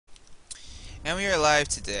And we are live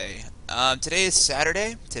today. Today is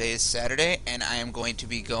Saturday. Today is Saturday, and I am going to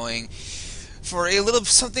be going for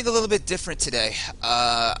something a little bit different today.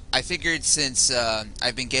 I figured since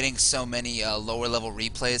I've been getting so many lower level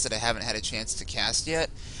replays that I haven't had a chance to cast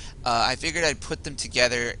yet, I figured I'd put them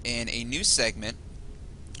together in a new segment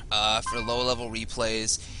for low level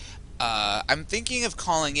replays. I'm thinking of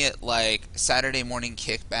calling it like Saturday morning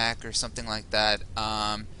kickback or something like that.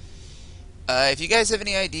 If you guys have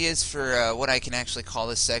any ideas for what I can actually call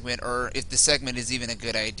this segment, or if the segment is even a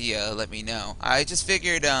good idea, let me know. I just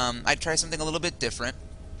figured I'd try something a little bit different.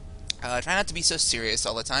 Try not to be so serious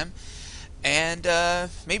all the time. And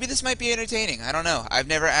maybe this might be entertaining. I don't know. I've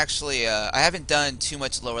never actually, I haven't done too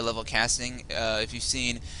much lower level casting. If you've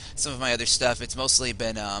seen some of my other stuff, it's mostly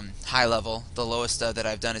been high level. The lowest that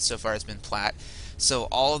I've done it so far has been plat. So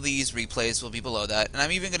all of these replays will be below that, and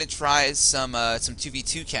I'm even going to try some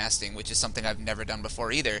 2v2 casting, which is something I've never done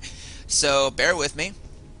before either. So bear with me.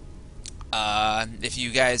 If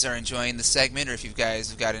you guys are enjoying the segment, or if you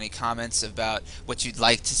guys have got any comments about what you'd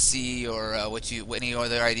like to see, or any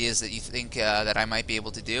other ideas that you think that I might be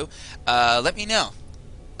able to do, let me know.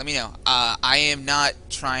 Let me know. I am not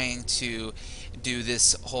trying to do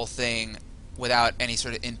this whole thing without any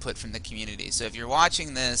sort of input from the community. So if you're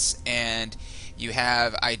watching this and you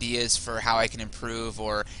have ideas for how I can improve,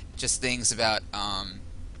 or just things about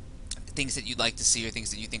things that you'd like to see or things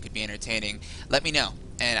that you think could be entertaining, let me know,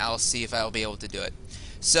 and I'll see if I'll be able to do it.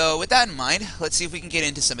 So with that in mind, let's see if we can get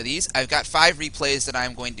into some of these. I've got 5 replays that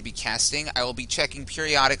I'm going to be casting. I will be checking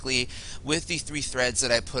periodically with the 3 threads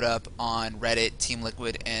that I put up on Reddit, Team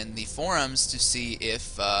Liquid, and the forums to see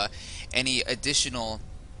if any additional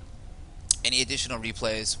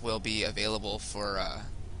replays will be available for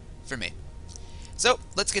me. So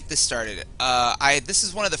let's get this started. This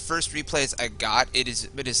is one of the first replays I got. It is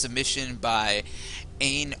a submission by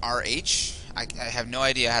RH. I have no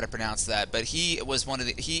idea how to pronounce that, but he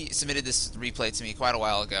submitted this replay to me quite a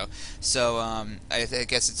while ago. So I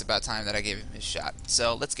guess it's about time that I gave him his shot.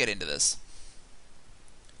 So let's get into this.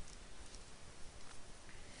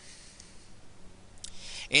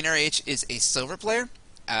 RH is a silver player.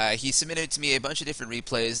 He submitted to me a bunch of different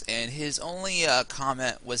replays, and his only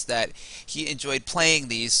comment was that he enjoyed playing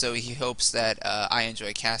these, so he hopes that I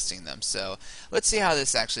enjoy casting them. So let's see how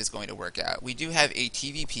this actually is going to work out. We do have a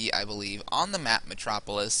TVP, I believe, on the map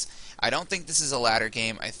Metropolis. I don't think this is a ladder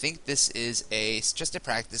game. I think this is just a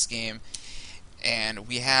practice game. And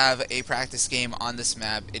we have a practice game on this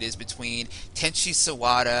map. It is between Tenchi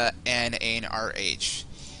Sawada and Ain RH.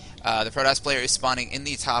 The Protoss player is spawning in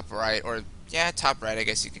the top right, or top right, I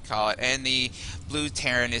guess you could call it, and the blue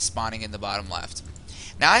Terran is spawning in the bottom left.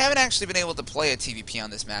 Now, I haven't actually been able to play a TVP on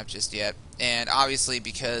this map just yet, and obviously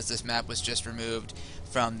because this map was just removed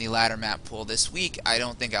from the ladder map pool this week, I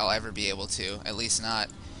don't think I'll ever be able to, at least not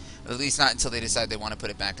until they decide they want to put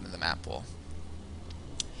it back into the map pool.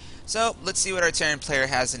 So let's see what our Terran player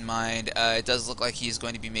has in mind. It does look like he's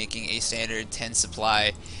going to be making a standard 10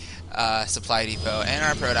 supply depot, and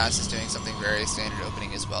our Protoss is doing something very standard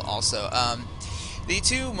opening as well. Also, the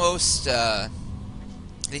two most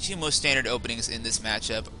standard openings in this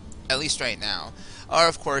matchup, at least right now, are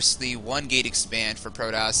of course the 1 gate expand for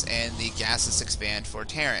Protoss and the gasless expand for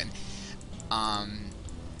Terran.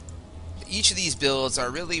 Each of these builds are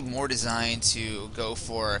really more designed to go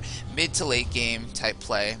for mid to late game type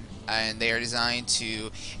play, and they are designed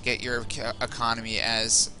to get your economy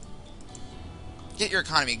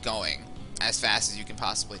going as fast as you can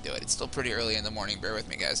possibly do it. It's still pretty early in the morning, bear with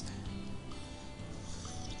me, guys.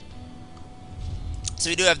 So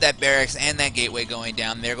we do have that barracks and that gateway going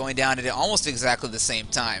down. They're going down at almost exactly the same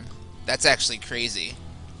time. That's actually crazy.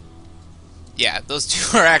 Yeah, those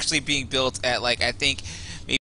two are actually being built at, like, I think